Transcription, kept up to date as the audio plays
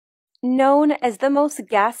Known as the most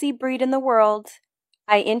gassy breed in the world,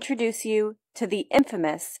 I introduce you to the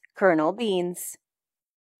infamous Colonel Beans.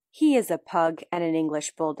 He is a pug and an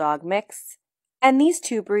English bulldog mix, and these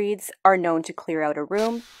two breeds are known to clear out a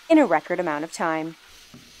room in a record amount of time.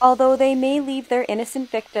 Although they may leave their innocent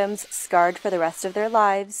victims scarred for the rest of their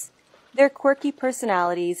lives, their quirky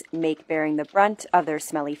personalities make bearing the brunt of their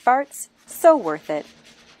smelly farts so worth it.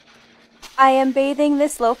 I am bathing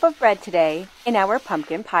this loaf of bread today in our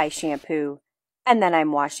pumpkin pie shampoo, and then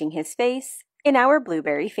I'm washing his face in our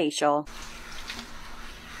blueberry facial.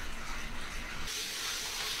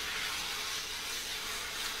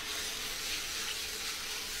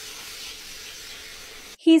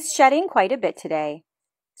 He's shedding quite a bit today,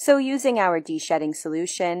 so using our de-shedding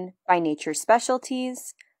solution by Nature's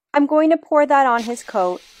Specialties, I'm going to pour that on his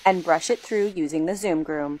coat and brush it through using the Zoom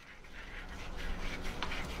Groom.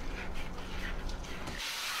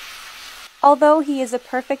 Although he is a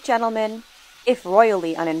perfect gentleman, if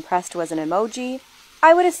royally unimpressed was an emoji,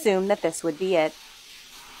 I would assume that this would be it.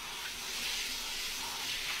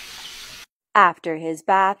 After his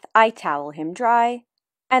bath, I towel him dry,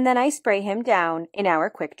 and then I spray him down in our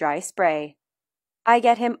quick dry spray. I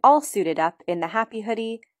get him all suited up in the happy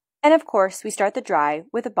hoodie, and of course we start the dry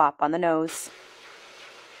with a bop on the nose.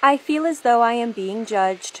 I feel as though I am being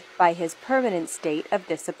judged by his permanent state of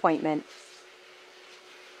disappointment.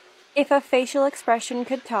 If a facial expression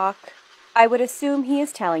could talk, I would assume he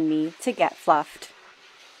is telling me to get fluffed.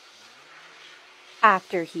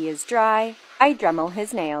 After he is dry, I Dremel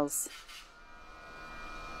his nails.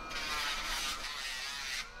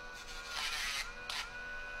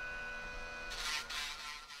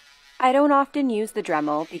 I don't often use the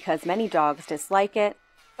Dremel because many dogs dislike it,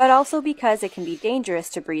 but also because it can be dangerous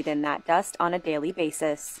to breathe in that dust on a daily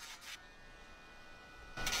basis.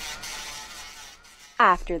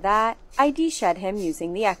 After that, I de-shed him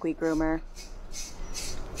using the Equi Groomer.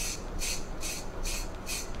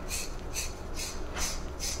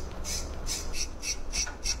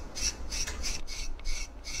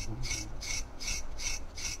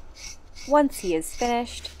 Once he is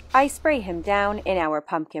finished, I spray him down in our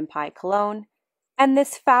pumpkin pie cologne, and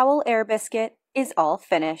this foul air biscuit is all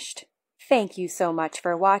finished. Thank you so much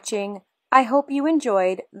for watching. I hope you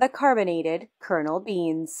enjoyed the carbonated Colonel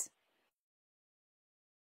Beans.